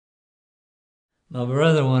My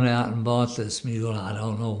brother went out and bought this mule. I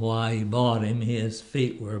don't know why he bought him. His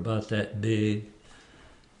feet were about that big.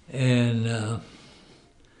 And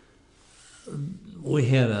we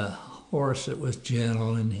had a horse that was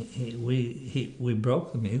gentle, and we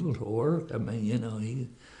broke the mule to work. I mean, you know,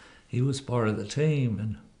 he was part of the team.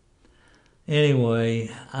 And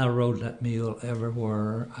anyway, I rode that mule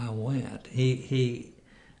everywhere I went. He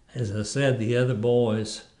as I said, the other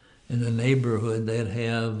boys in the neighborhood, they'd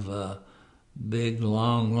have big,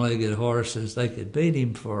 long-legged horses. They could beat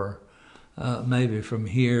him for maybe from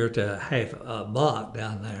here to half a block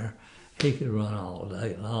down there. He could run all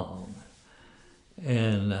day long.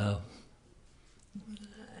 And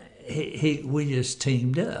we just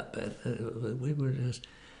teamed up. We were just,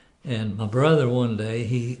 and my brother one day,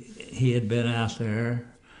 he had been out there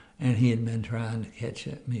and he had been trying to catch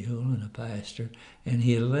that mule in a pasture, and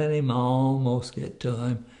he had let him almost get to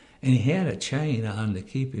him, and he had a chain on to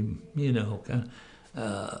keep him, you know,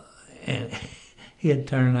 and he had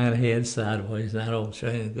turned that head sideways, and that old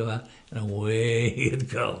chain would go out, and away he'd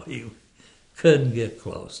go. He couldn't get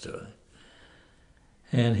close to him.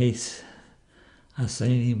 And I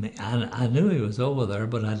seen him, I knew he was over there,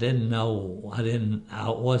 but I didn't know,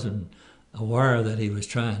 I wasn't aware that he was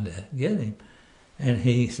trying to get him. And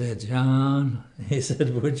he said, "John," he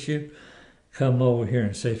said, "would you come over here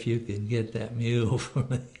and see if you could get that mule for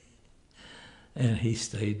me?" And he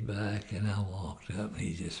stayed back, and I walked up,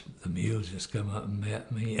 and the mule just come up and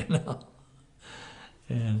met me, you know.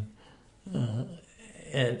 And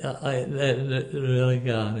that really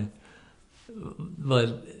got him.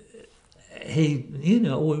 But he, you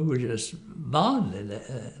know, we were just bonded,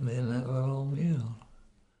 me and that little mule.